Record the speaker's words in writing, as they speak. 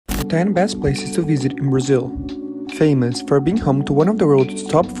10 best places to visit in Brazil. Famous for being home to one of the world's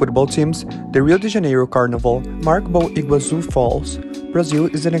top football teams, the Rio de Janeiro Carnival, marked by Iguazu Falls, Brazil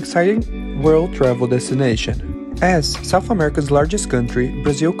is an exciting world travel destination. As South America's largest country,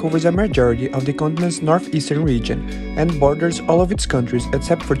 Brazil covers a majority of the continent's northeastern region and borders all of its countries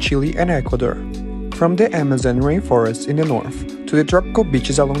except for Chile and Ecuador. From the Amazon rainforest in the north, to the tropical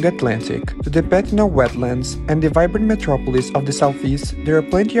beaches along the Atlantic, to the Pantanal wetlands and the vibrant metropolis of the southeast, there are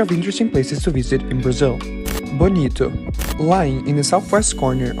plenty of interesting places to visit in Brazil. Bonito. Lying in the southwest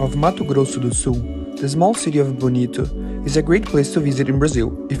corner of Mato Grosso do Sul, the small city of Bonito is a great place to visit in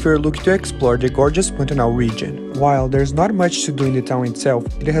Brazil if you are looking to explore the gorgeous Pantanal region. While there's not much to do in the town itself,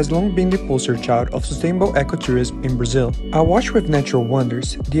 it has long been the poster child of sustainable ecotourism in Brazil. Awash with natural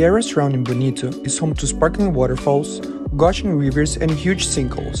wonders, the area surrounding Bonito is home to sparkling waterfalls, gushing rivers and huge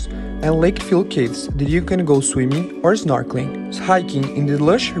sinkholes, and lake-filled caves that you can go swimming or snorkeling. Hiking in the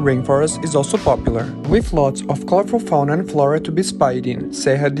lush rainforest is also popular, with lots of colorful fauna and flora to be spied in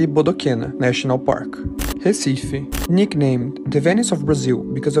Serra de Bodoquena National Park. Recife. Nicknamed the Venice of Brazil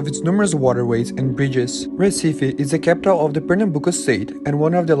because of its numerous waterways and bridges, Recife is the capital of the Pernambuco state and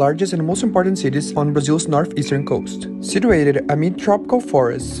one of the largest and most important cities on Brazil's northeastern coast. Situated amid tropical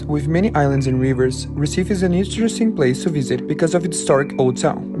forests with many islands and rivers, Recife is an interesting place to visit because of its historic old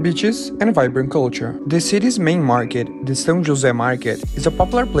town, beaches, and vibrant culture. The city's main market, the São José Market, is a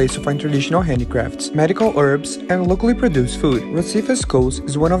popular place to find traditional handicrafts, medical herbs, and locally produced food. Recife's coast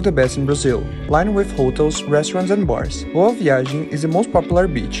is one of the best in Brazil, lined with hotels, restaurants, and bars. Boa Viagem is the most popular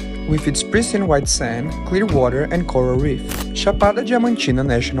beach, with its pristine white sand, clear water, and coral reef. Chapada Diamantina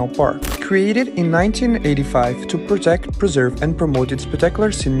National Park. Created in 1985 to protect, preserve, and promote its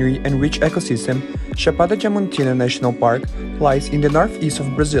spectacular scenery and rich ecosystem, Chapada Diamantina National Park lies in the northeast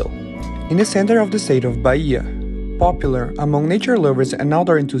of Brazil, in the center of the state of Bahia. Popular among nature lovers and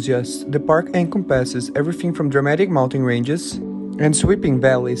outdoor enthusiasts, the park encompasses everything from dramatic mountain ranges and sweeping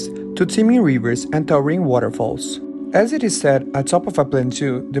valleys to teeming rivers and towering waterfalls. As it is set atop of a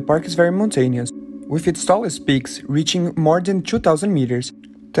plateau, the park is very mountainous, with its tallest peaks reaching more than 2,000 meters.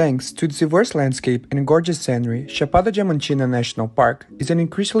 Thanks to its diverse landscape and gorgeous scenery, Chapada Diamantina National Park is an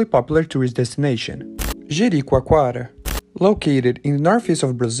increasingly popular tourist destination. Jericoacoara. Located in the northeast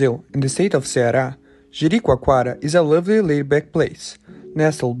of Brazil, in the state of Ceará, Jericoacoara is a lovely laid-back place,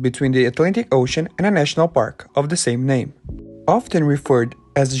 nestled between the Atlantic Ocean and a national park of the same name. Often referred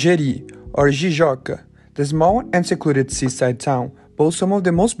as Jeri or Jijoca, the small and secluded seaside town boasts some of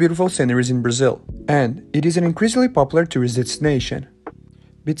the most beautiful sceneries in Brazil, and it is an increasingly popular tourist destination.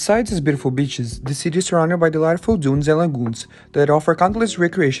 Besides its beautiful beaches, the city is surrounded by delightful dunes and lagoons that offer countless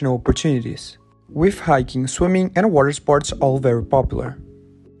recreational opportunities, with hiking, swimming, and water sports all very popular.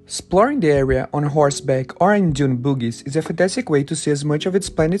 Exploring the area on horseback or in dune buggies is a fantastic way to see as much of its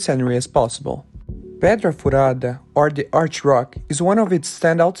splendid scenery as possible. Pedra Furada, or the Arch Rock, is one of its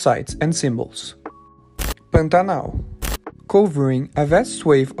standout sights and symbols. Pantanal. Covering a vast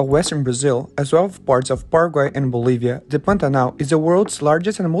swathe of western Brazil, as well as parts of Paraguay and Bolivia, the Pantanal is the world's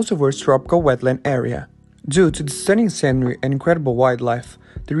largest and most diverse tropical wetland area. Due to the stunning scenery and incredible wildlife,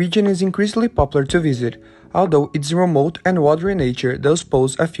 the region is increasingly popular to visit, although its remote and watery nature does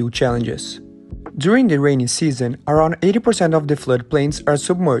pose a few challenges. During the rainy season, around 80% of the floodplains are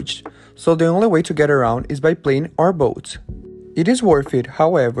submerged, so the only way to get around is by plane or boat. It is worth it,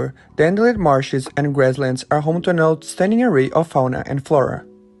 however. The inlet marshes and grasslands are home to an outstanding array of fauna and flora.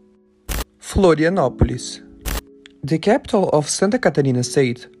 Florianópolis. The capital of Santa Catarina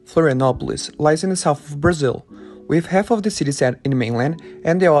State, Florianópolis, lies in the south of Brazil, with half of the city set in the mainland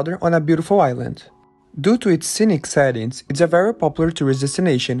and the other on a beautiful island. Due to its scenic settings, it's a very popular tourist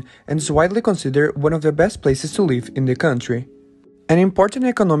destination and is widely considered one of the best places to live in the country. An important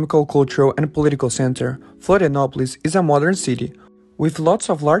economical, cultural, and political center, Florianópolis is a modern city, with lots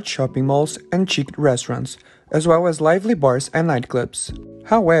of large shopping malls and chic restaurants, as well as lively bars and nightclubs.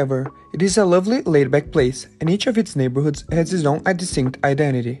 However, it is a lovely laid-back place, and each of its neighborhoods has its own distinct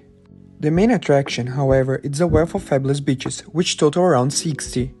identity. The main attraction, however, is a wealth of fabulous beaches, which total around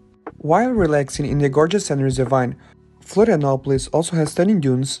 60. While relaxing in the gorgeous scenery divine, Florianópolis also has stunning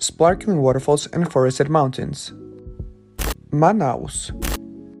dunes, sparkling waterfalls, and forested mountains. Manaus.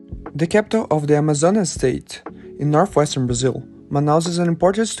 The capital of the Amazonas state, in northwestern Brazil, Manaus is an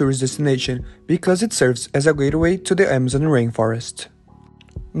important tourist destination because it serves as a gateway to the Amazon rainforest.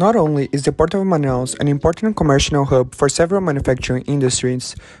 Not only is the port of Manaus an important commercial hub for several manufacturing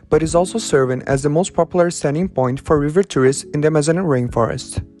industries, but is also serving as the most popular standing point for river tourists in the Amazonian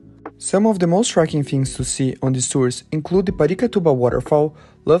rainforest. Some of the most striking things to see on these tours include the Paricatuba waterfall,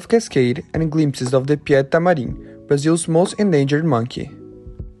 Love Cascade, and glimpses of the Pied Tamarim, Brazil's most endangered monkey.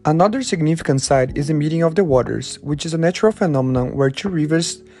 Another significant site is the Meeting of the Waters, which is a natural phenomenon where two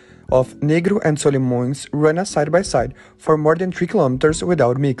rivers of Negro and Solimões run side by side for more than 3 kilometers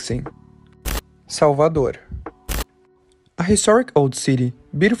without mixing. Salvador. A historic old city,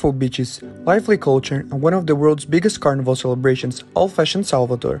 beautiful beaches, lively culture, and one of the world's biggest carnival celebrations all fashion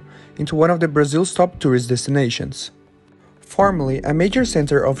Salvador into one of Brazil's top tourist destinations. Formerly a major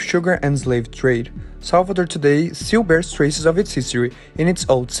center of sugar and slave trade, Salvador today still bears traces of its history in its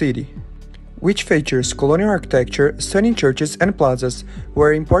old city, which features colonial architecture, stunning churches and plazas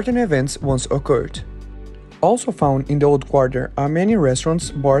where important events once occurred. Also found in the Old Quarter are many restaurants,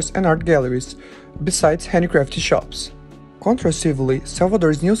 bars and art galleries, besides handicrafted shops. Contrastively,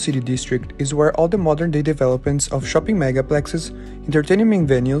 Salvador's new city district is where all the modern-day developments of shopping megaplexes, entertainment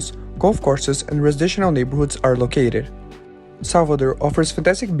venues, golf courses and residential neighborhoods are located. Salvador offers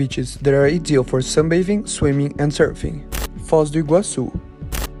fantastic beaches that are ideal for sunbathing, swimming and surfing. Foz do Iguaçu.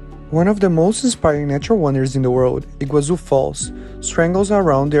 One of the most inspiring natural wonders in the world, Iguazu Falls, strangles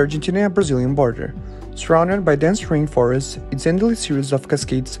around the Argentina-Brazilian border. Surrounded by dense rainforests, its endless series of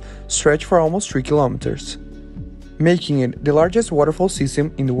cascades stretch for almost 3 kilometers, making it the largest waterfall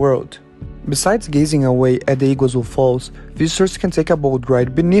system in the world. Besides gazing away at the Iguazu Falls, visitors can take a boat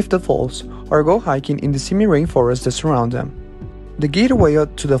ride beneath the falls or go hiking in the semi-rainforests that surround them. The gateway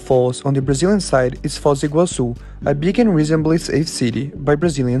to the falls on the Brazilian side is Foz do Iguaçu, a big and reasonably safe city by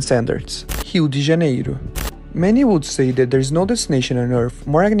Brazilian standards. Rio de Janeiro. Many would say that there is no destination on earth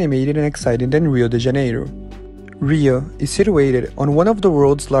more animated and exciting than Rio de Janeiro. Rio is situated on one of the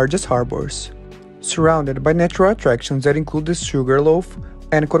world's largest harbors, surrounded by natural attractions that include the Sugarloaf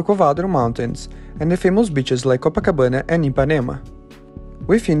and Corcovado Mountains, and the famous beaches like Copacabana and Ipanema.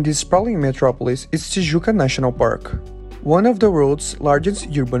 Within this sprawling metropolis is Tijuca National Park, one of the world's largest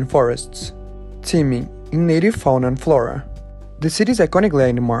urban forests, teeming in native fauna and flora. The city's iconic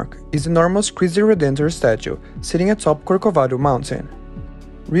landmark is the enormous Cristo Redentor statue sitting atop Corcovado Mountain.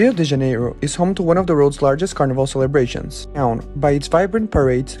 Rio de Janeiro is home to one of the world's largest carnival celebrations, known by its vibrant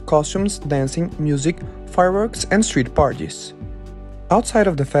parades, costumes, dancing, music, fireworks, and street parties. Outside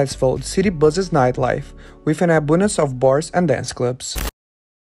of the festival, the city buzzes nightlife, with an abundance of bars and dance clubs.